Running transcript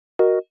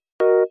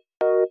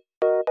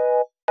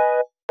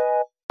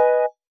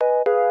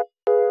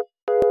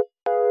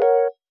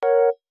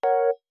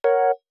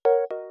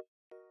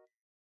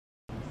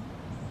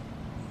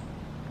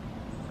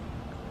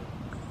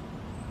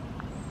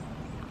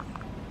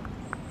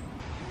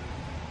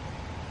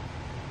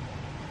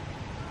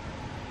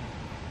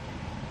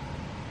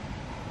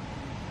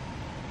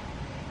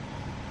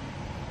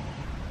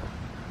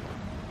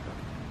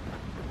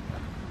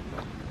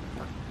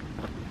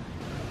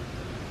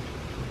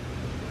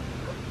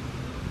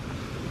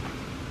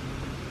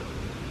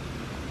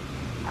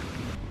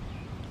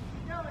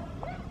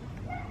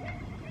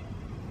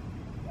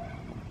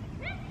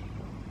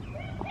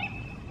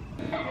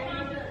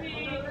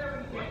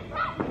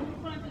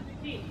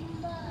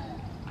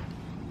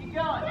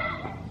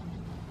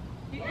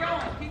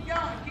Keep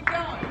going. Keep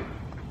going.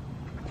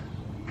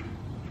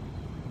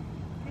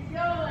 Keep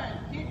going.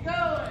 Keep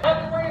going. Look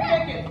at where you're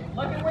kicking.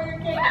 Look at where you're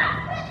kicking.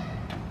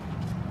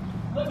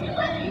 Look at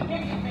me.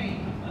 Kicking me.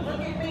 Look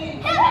at me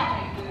and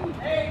kicking me.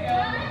 There you go.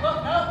 Look.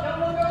 No, don't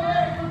look over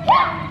there. Look at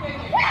where you're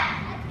kicking.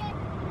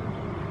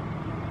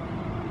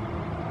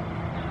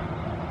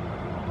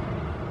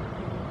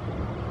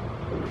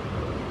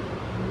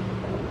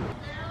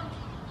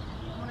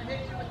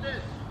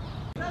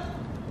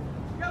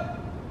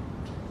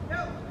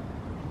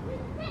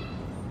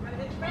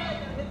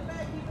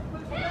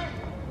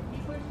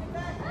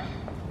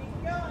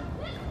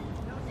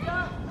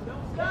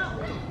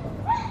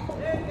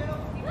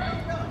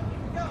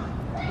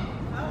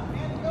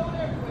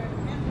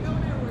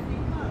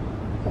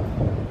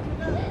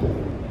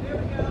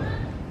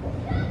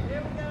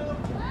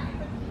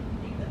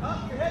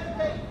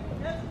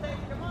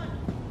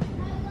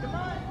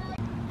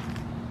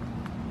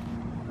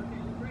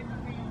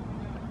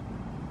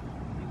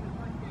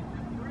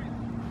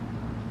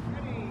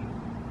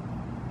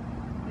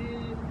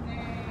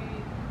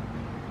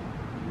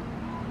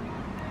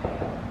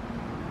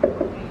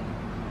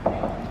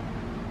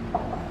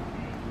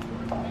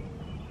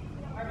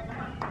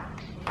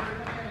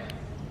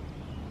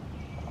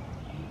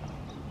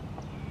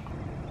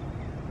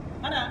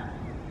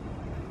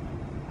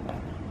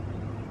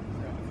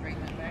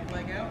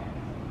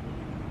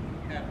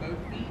 Both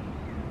feet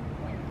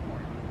point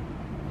forward.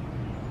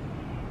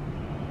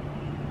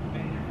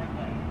 Bend your front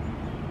leg.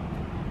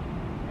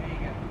 There you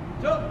go.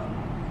 Jump!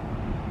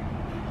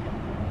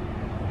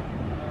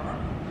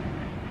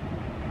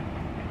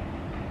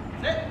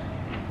 Sit.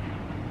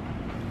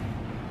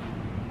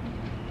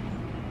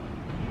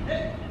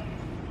 Sit.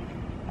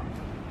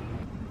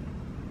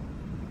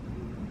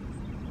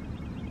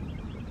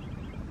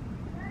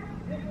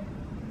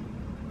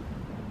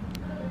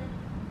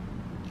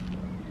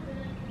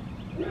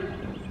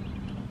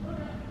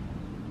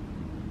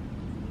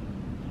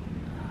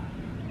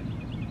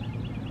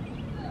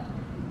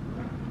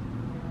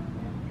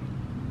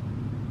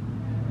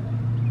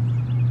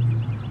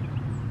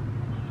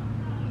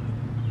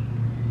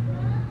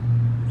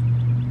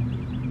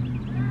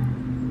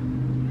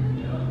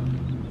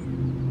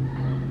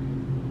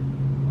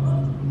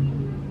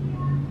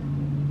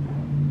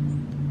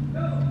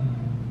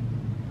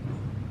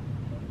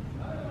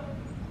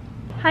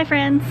 Hi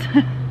friends!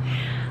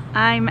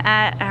 I'm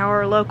at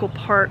our local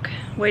park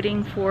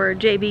waiting for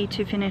JB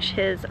to finish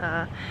his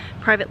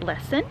private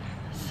lesson.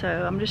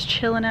 So I'm just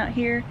chilling out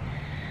here.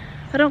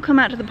 I don't come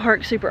out to the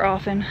park super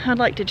often. I'd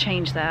like to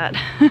change that.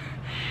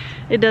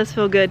 It does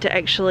feel good to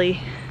actually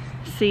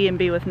see and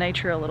be with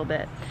nature a little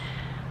bit.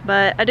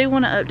 But I do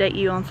want to update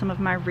you on some of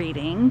my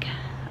reading.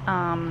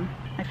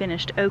 I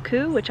finished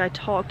Oku, which I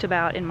talked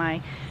about in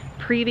my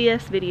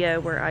previous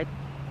video where I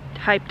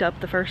hyped up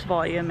the first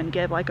volume and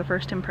gave like a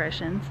first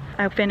impressions.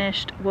 I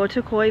finished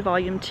Wotakoi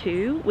volume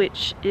 2,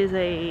 which is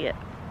a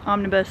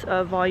omnibus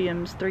of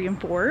volumes 3 and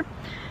 4.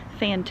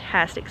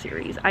 Fantastic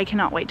series. I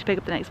cannot wait to pick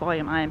up the next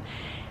volume. I'm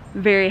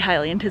very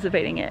highly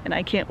anticipating it and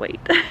I can't wait.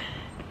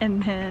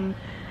 And then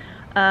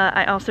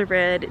I also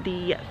read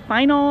the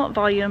final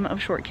volume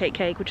of Shortcake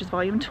Cake, which is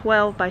volume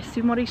 12 by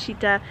Sumori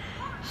Shita.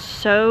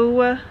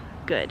 So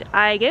good.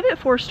 I gave it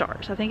 4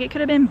 stars. I think it could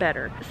have been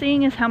better.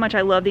 Seeing as how much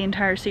I love the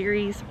entire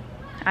series,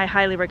 I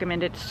highly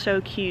recommend it. It's so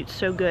cute,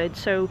 so good,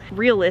 so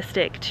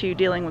realistic to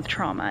dealing with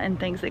trauma and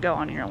things that go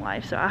on in your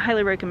life. So I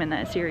highly recommend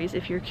that series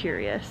if you're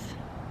curious.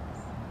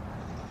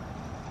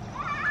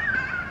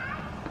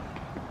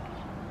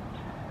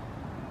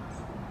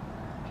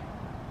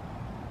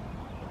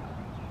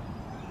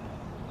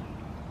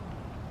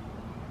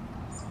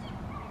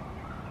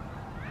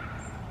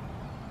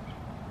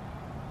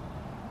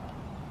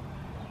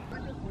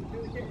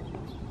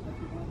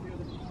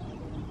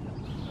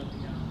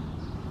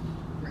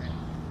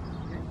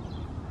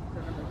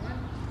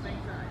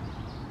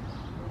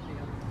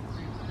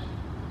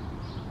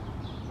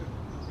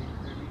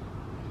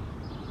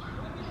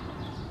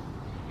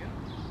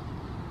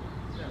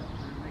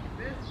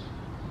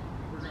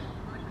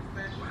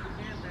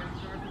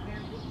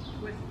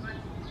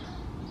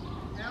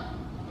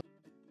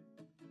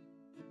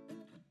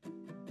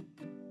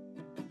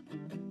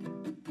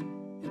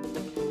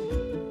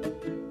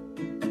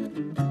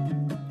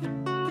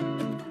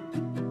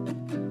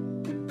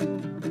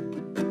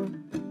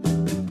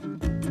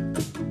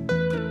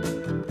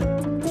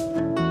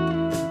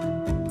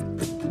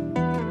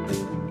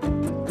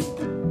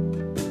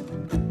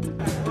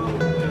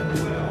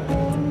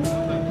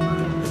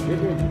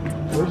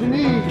 Where's your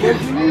knees?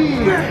 Where's your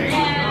knees?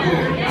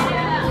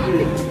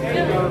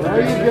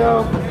 There you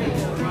go.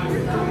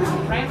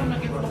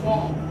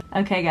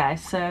 Okay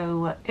guys,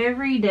 so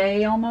every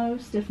day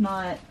almost, if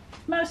not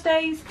most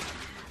days,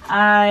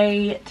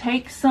 I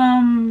take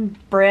some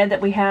bread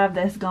that we have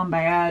that's gone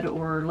bad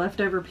or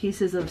leftover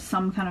pieces of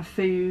some kind of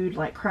food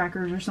like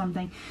crackers or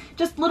something,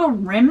 just little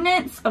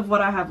remnants of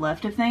what I have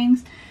left of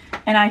things,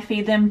 and I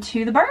feed them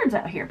to the birds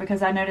out here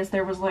because I noticed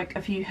there was like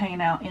a few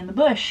hanging out in the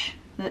bush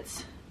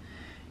that's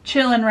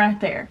chilling right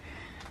there.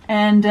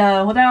 And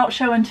without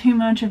showing too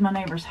much of my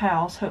neighbor's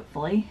house,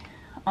 hopefully,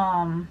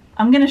 I'm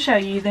going to show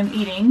you them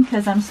eating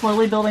because I'm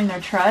slowly building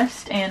their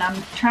trust, and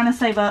I'm trying to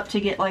save up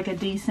to get like a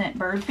decent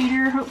bird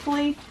feeder,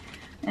 hopefully.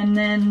 And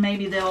then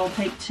maybe they'll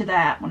take to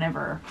that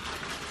whenever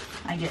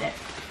I get it.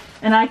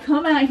 And I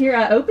come out here,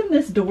 I open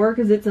this door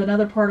because it's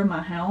another part of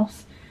my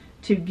house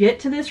to get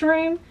to this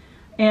room,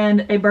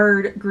 and a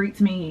bird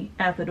greets me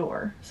at the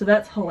door. So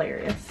that's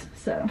hilarious.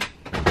 So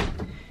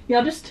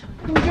y'all just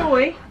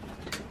enjoy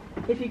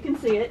if you can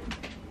see it.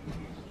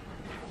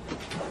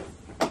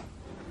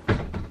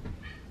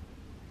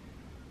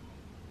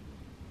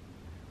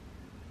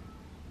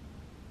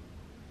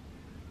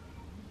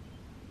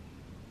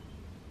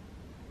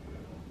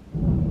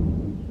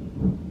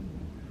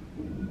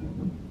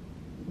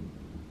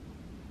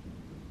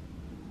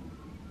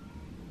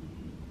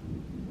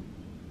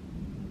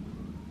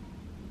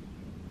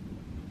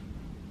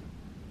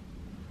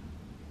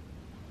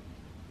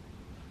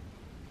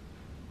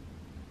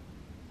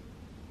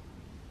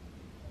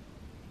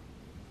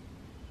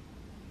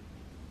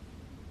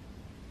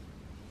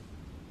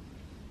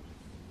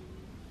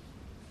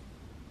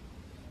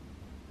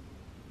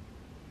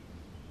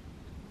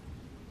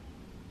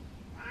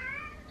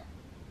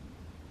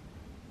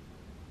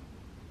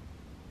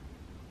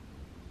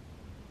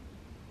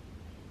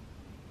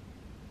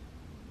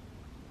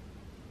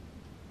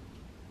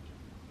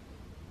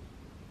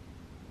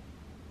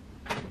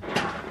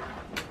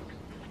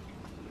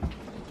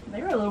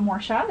 They were a little more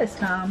shy this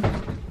time.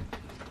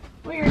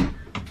 Weird.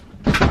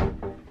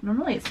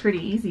 Normally it's pretty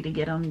easy to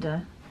get them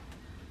to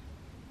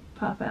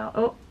pop out.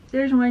 Oh,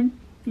 there's one,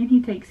 and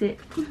he takes it.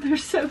 They're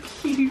so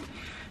cute.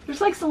 There's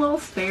like some little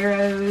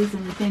sparrows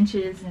and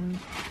finches, and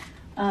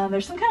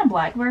there's some kind of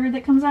blackbird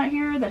that comes out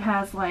here that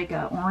has like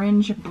a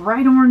orange,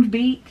 bright orange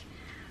beak.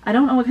 I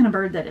don't know what kind of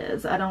bird that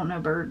is. I don't know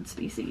bird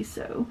species,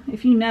 so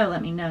if you know,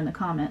 let me know in the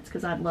comments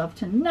because I'd love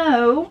to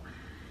know.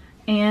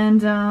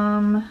 And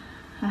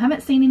I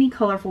haven't seen any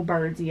colorful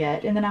birds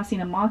yet. And then I've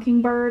seen a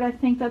mockingbird, I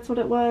think that's what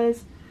it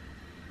was.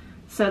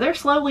 So they're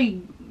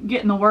slowly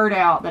getting the word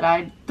out that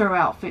I throw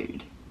out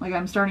food. Like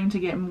I'm starting to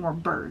get more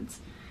birds.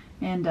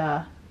 And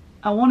I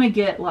want to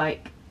get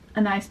like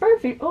a nice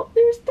bird feed. Oh,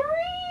 there's 3!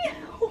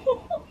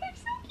 Oh, they're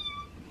so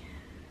cute.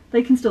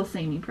 They can still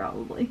see me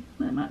probably.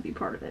 That might be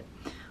part of it.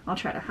 I'll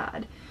try to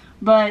hide.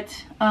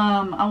 But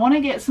I want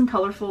to get some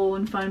colorful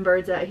and fun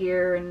birds out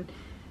here, and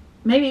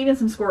maybe even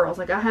some squirrels.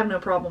 Like I have no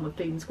problem with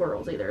feeding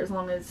squirrels either, as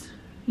long as,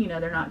 you know,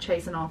 they're not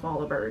chasing off all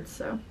the birds.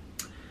 So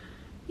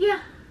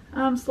yeah,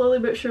 I'm slowly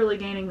but surely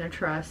gaining their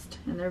trust,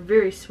 and they're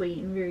very sweet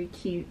and very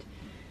cute.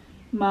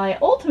 My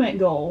ultimate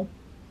goal,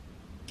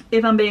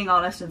 if I'm being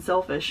honest and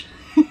selfish,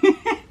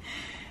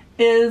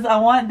 is I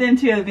want them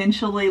to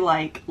eventually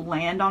like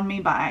land on me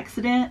by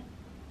accident,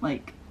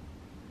 like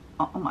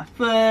on my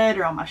foot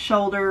or on my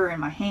shoulder or in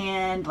my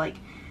hand, like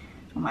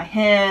on my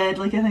head.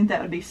 Like I think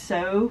that would be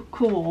so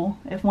cool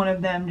if one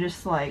of them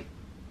just like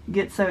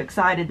gets so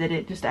excited that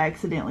it just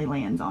accidentally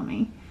lands on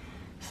me.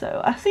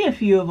 So I see a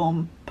few of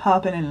them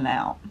popping in and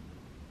out.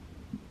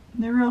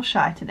 They're real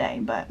shy today,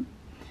 but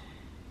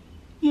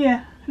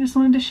yeah, I just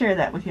wanted to share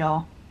that with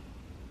y'all.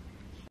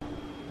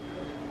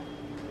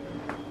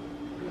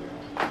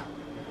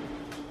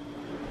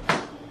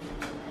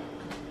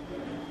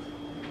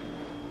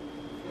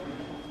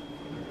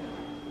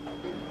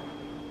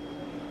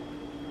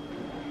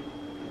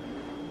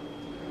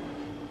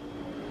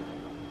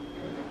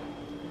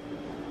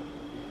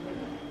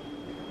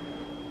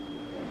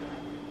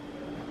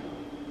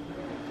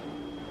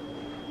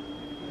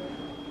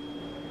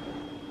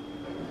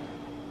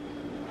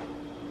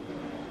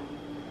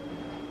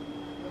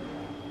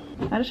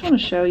 I just want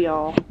to show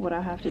y'all what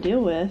I have to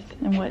deal with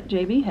and what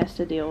JB has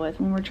to deal with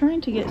when we're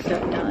trying to get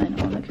stuff done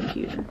on the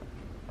computer.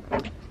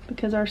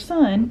 Because our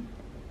son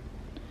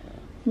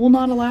will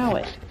not allow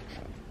it.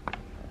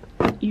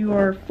 You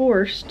are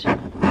forced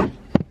to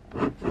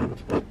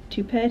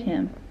pet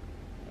him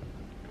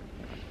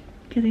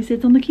because he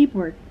sits on the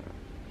keyboard.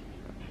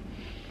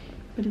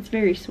 But it's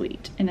very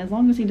sweet, and as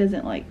long as he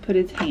doesn't like put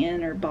his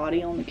hand or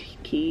body on the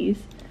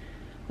keys,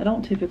 I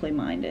don't typically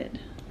mind it.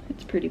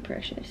 It's pretty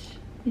precious.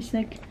 It's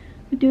like,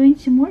 we're doing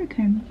some work,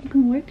 Herman. We're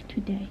gonna work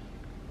today.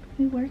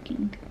 We're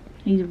working.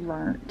 He's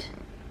burnt.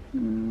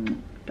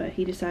 But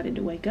he decided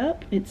to wake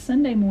up. It's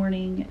Sunday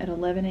morning at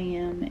 11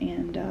 a.m.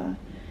 and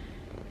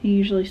he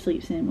usually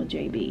sleeps in with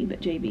JB, but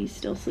JB's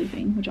still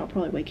sleeping, which I'll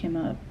probably wake him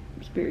up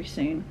very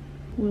soon.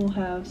 We'll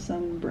have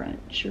some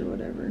brunch or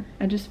whatever.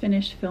 I just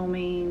finished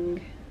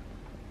filming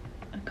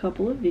a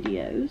couple of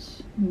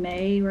videos.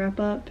 May wrap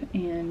up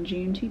and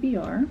June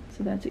TBR,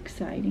 so that's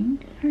exciting.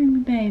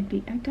 Herman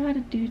baby, I gotta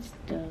do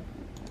stuff.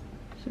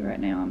 So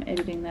right now I'm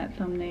editing that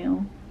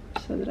thumbnail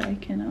so that I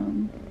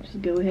can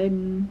just go ahead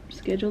and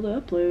schedule the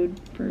upload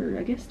for,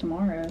 I guess,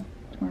 tomorrow.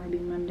 Tomorrow will be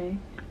Monday.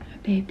 Hi,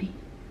 baby.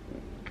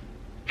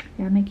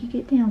 I'll make you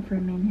get down for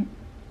a minute.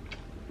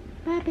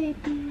 Bye,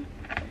 baby.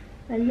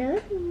 I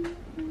love you.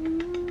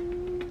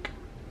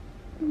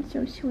 I'm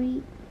so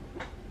sweet.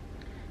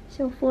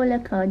 So full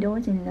of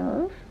cuddles and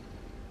love.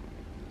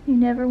 He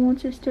never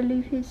wants us to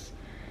leave his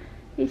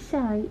It's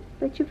sorry,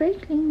 but you're very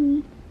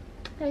clingy.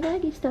 I gotta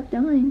get stuff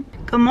done.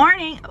 Good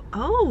morning.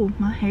 Oh,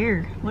 my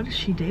hair. What is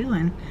she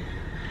doing?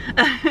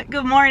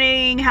 Good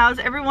morning. How's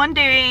everyone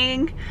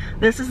doing?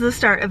 This is the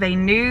start of a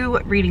new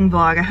reading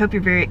vlog. I hope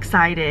you're very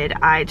excited.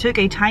 I took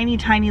a tiny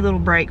little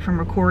break from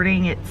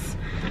recording. It's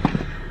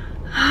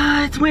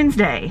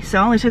Wednesday, so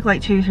I only took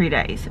like 2-3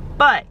 days.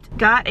 But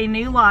got a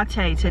new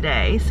latte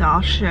today, so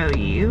I'll show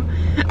you.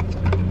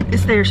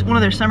 It's one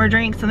of their summer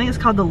drinks. I think it's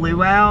called the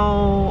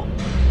Luau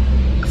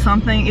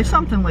something. It's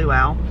something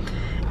Luau.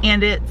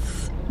 And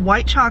it's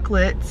white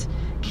chocolate,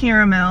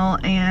 caramel,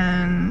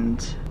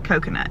 and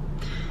coconut.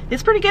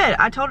 It's pretty good.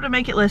 I told her to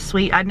make it less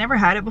sweet. I'd never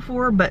had it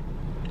before, but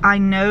I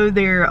know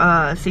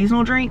their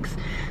seasonal drinks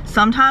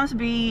sometimes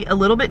be a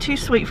little bit too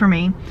sweet for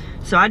me.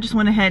 So I just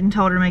went ahead and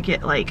told her to make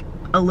it like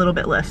a little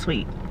bit less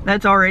sweet.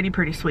 That's already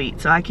pretty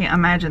sweet, so I can't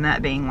imagine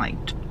that being like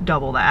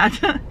double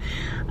that.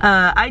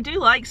 I do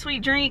like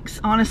sweet drinks,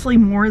 honestly,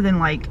 more than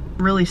like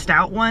really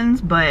stout ones,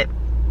 but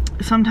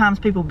sometimes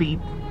people be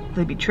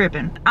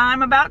tripping.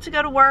 I'm about to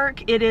go to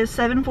work. It is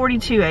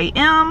 7:42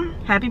 a.m.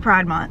 Happy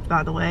Pride Month,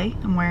 by the way.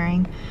 I'm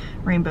wearing a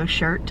rainbow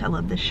shirt. I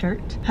love this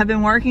shirt. I've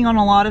been working on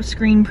a lot of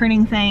screen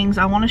printing things.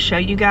 I want to show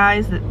you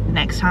guys the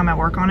next time I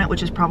work on it,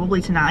 which is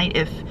probably tonight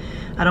if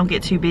I don't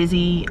get too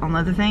busy on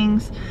other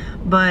things.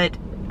 But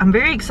I'm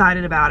very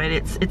excited about it.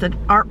 It's an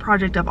art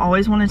project I've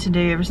always wanted to do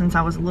ever since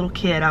I was a little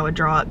kid. I would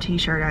draw up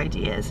t-shirt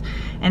ideas.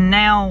 And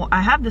now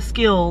I have the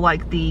skill,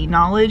 like the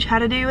knowledge how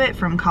to do it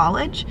from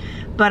college,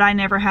 but I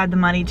never had the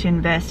money to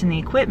invest in the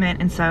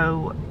equipment. And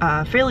so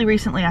fairly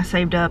recently I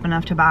saved up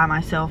enough to buy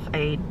myself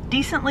a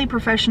decently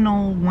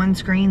professional one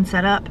screen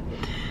setup.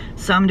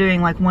 So I'm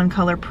doing like one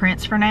color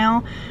prints for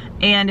now.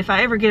 And if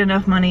I ever get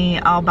enough money,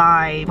 I'll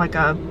buy like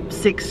a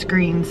 6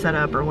 screen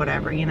setup or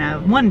whatever, you know,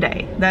 one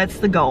day. That's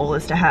the goal,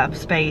 is to have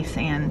space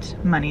and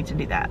money to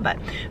do that. But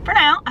for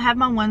now, I have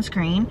my one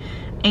screen,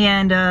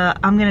 and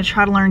I'm gonna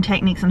try to learn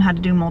techniques on how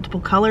to do multiple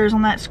colors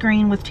on that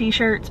screen with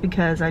t-shirts,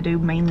 because I do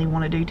mainly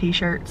want to do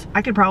t-shirts.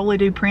 I could probably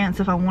do prints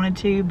if I wanted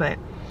to, but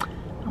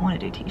I want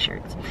to do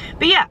t-shirts.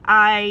 But yeah,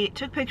 I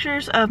took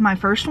pictures of my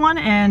first one,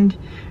 and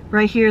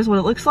right here is what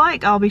it looks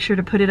like. I'll be sure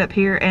to put it up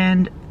here,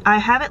 and I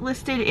have it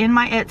listed in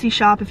my Etsy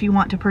shop if you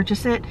want to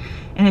purchase it.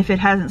 And if it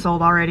hasn't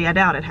sold already, I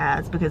doubt it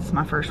has because it's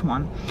my first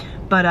one.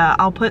 But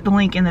I'll put the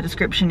link in the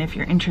description if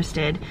you're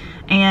interested.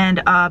 And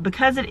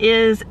because it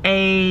is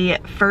a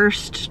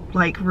first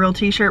like real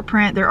t-shirt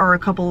print, there are a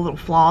couple of little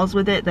flaws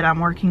with it that I'm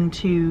working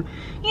to,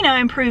 you know,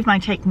 improve my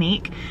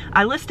technique.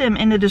 I list them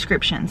in the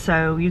description,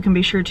 so you can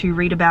be sure to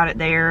read about it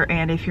there.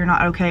 And if you're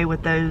not okay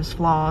with those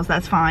flaws,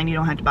 that's fine. You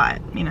don't have to buy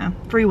it, you know,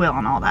 free will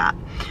and all that.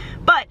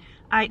 But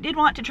I did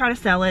want to try to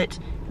sell it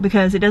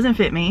because it doesn't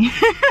fit me.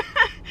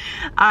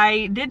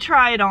 I did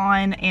try it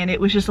on, and it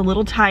was just a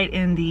little tight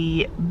in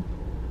the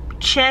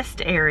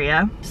chest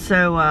area.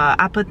 So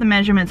I put the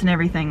measurements and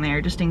everything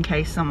there just in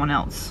case someone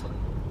else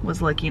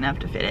was lucky enough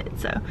to fit it.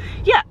 So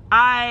yeah,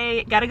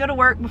 I gotta go to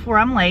work before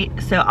I'm late.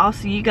 So I'll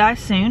see you guys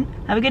soon.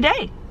 Have a good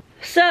day.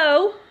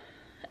 So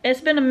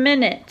it's been a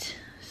minute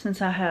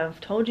since I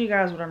have told you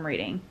guys what I'm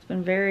reading. It's been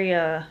a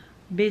very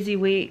busy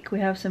week. We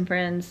have some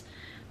friends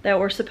that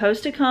were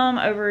supposed to come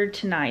over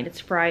tonight. It's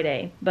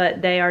Friday,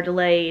 but they are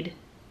delayed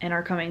and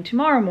are coming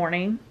tomorrow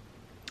morning,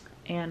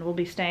 and we'll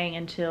be staying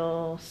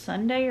until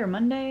Sunday or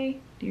Monday.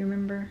 Do you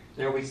remember?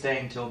 They'll be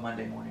staying till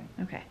Monday morning.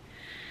 Okay.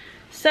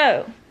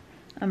 So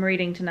I'm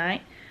reading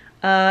tonight.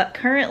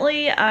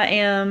 Currently I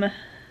am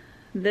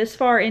this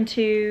far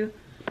into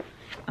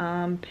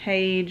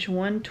page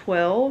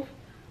 112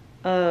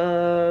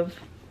 of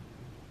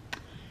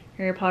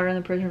Harry Potter and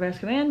the Prisoner of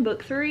Azkaban,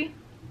 book 3.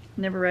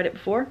 Never read it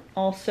before.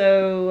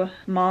 Also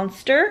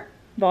Monster,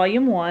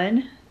 volume 1.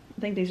 I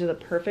think these are the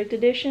perfect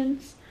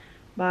editions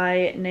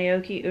by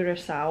Naoki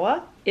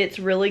Urasawa. It's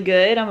really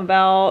good. I'm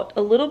about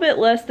a little bit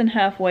less than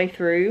halfway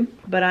through,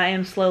 but I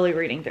am slowly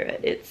reading through it.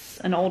 It's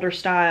an older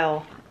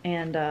style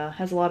and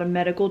has a lot of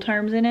medical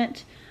terms in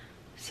it.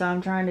 So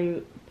I'm trying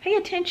to pay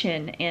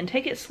attention and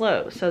take it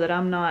slow so that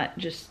I'm not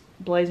just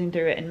blazing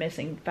through it and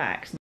missing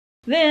facts.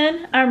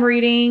 Then I'm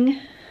reading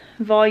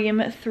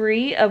volume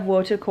 3 of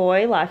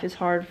Wotakoi, Love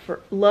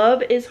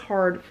is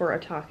Hard for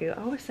Otaku.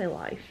 I always say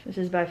life. This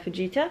is by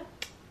Fujita.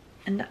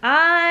 And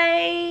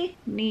I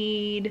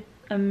need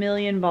a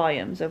million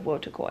volumes of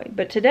Wotakoi.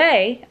 But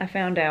today I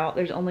found out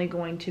there's only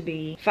going to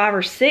be 5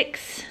 or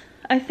 6,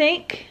 I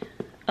think.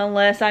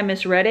 Unless I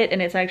misread it,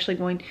 and it's actually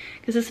going,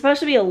 because it's supposed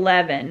to be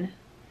 11.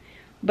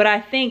 But I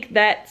think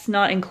that's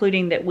not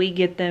including that we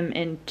get them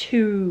in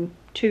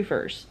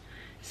twofers.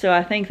 So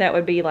I think that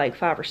would be like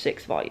 5 or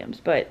 6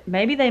 volumes, but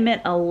maybe they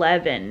meant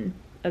 11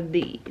 of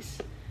these.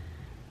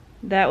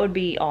 That would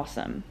be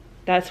awesome.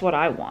 That's what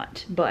I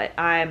want, but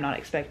I am not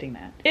expecting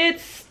that.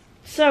 It's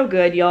so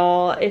good,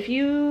 y'all. If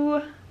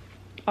you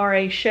are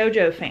a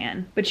shoujo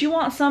fan, but you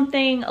want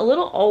something a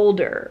little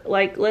older,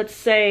 like let's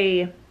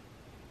say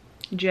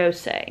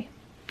josei,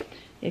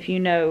 if you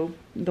know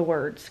the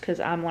words, because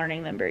I'm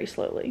learning them very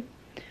slowly.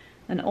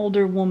 An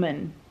older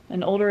woman,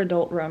 an older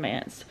adult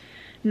romance.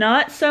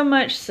 Not so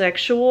much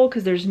sexual,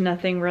 because there's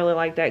nothing really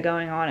like that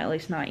going on, at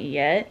least not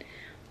yet.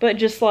 But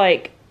just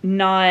like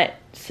not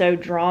so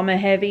drama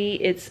heavy.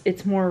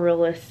 It's more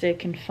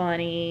realistic and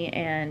funny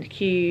and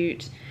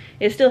cute.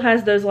 It still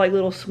has those like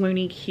little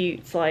swoony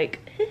cutes like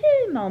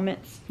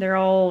moments. They're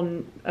all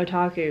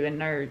otaku and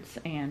nerds,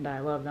 and I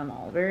love them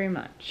all very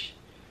much.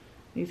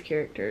 These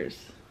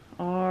characters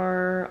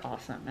are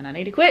awesome, and I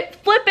need to quit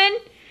flipping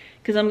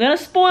because I'm gonna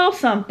spoil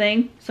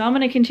something. So I'm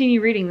gonna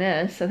continue reading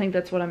this. I think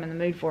that's what I'm in the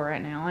mood for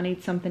right now. I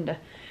need something to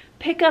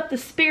pick up the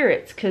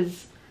spirits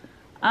because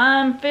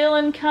I'm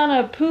feeling kind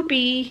of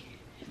poopy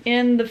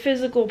in the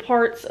physical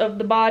parts of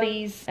the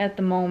bodies at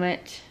the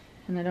moment,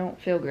 and I don't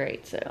feel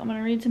great. So I'm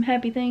gonna read some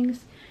happy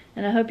things,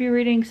 and I hope you're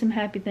reading some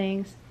happy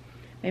things.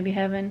 Maybe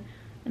having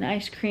an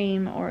ice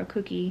cream or a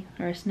cookie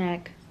or a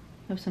snack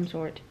of some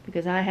sort,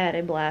 because I had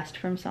a blast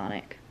from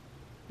Sonic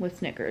with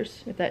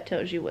Snickers, if that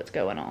tells you what's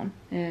going on.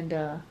 And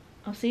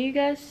I'll see you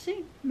guys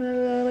soon.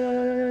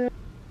 Bye.